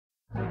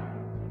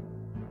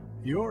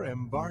You're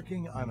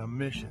embarking on a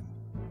mission.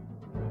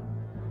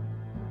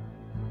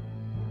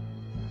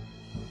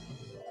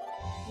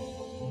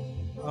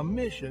 A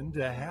mission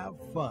to have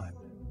fun.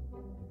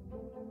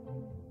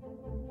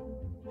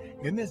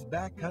 In this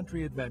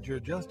backcountry adventure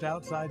just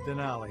outside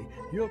Denali,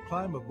 you'll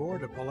climb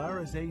aboard a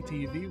Polaris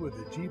ATV with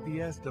a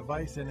GPS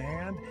device in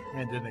hand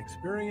and an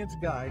experienced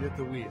guide at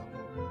the wheel.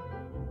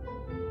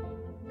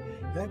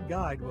 That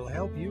guide will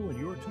help you and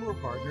your tour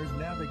partners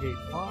navigate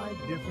 5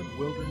 different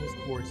wilderness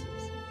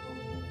courses.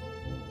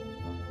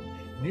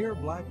 Near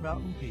Black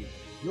Mountain Peak,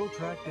 you'll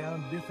track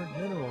down different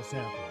mineral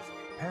samples,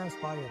 pass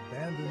by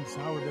abandoned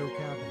sourdough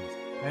cabins,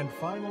 and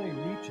finally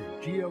reach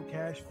a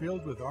geocache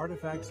filled with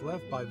artifacts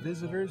left by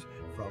visitors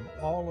from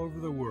all over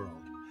the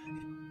world.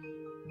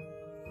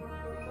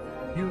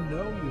 You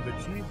know you've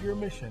achieved your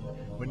mission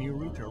when you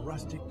reach a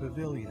rustic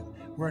pavilion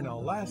where an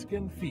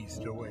Alaskan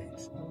feast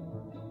awaits.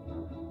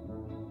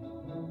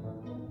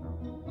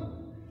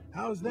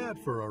 How's that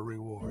for a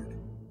reward?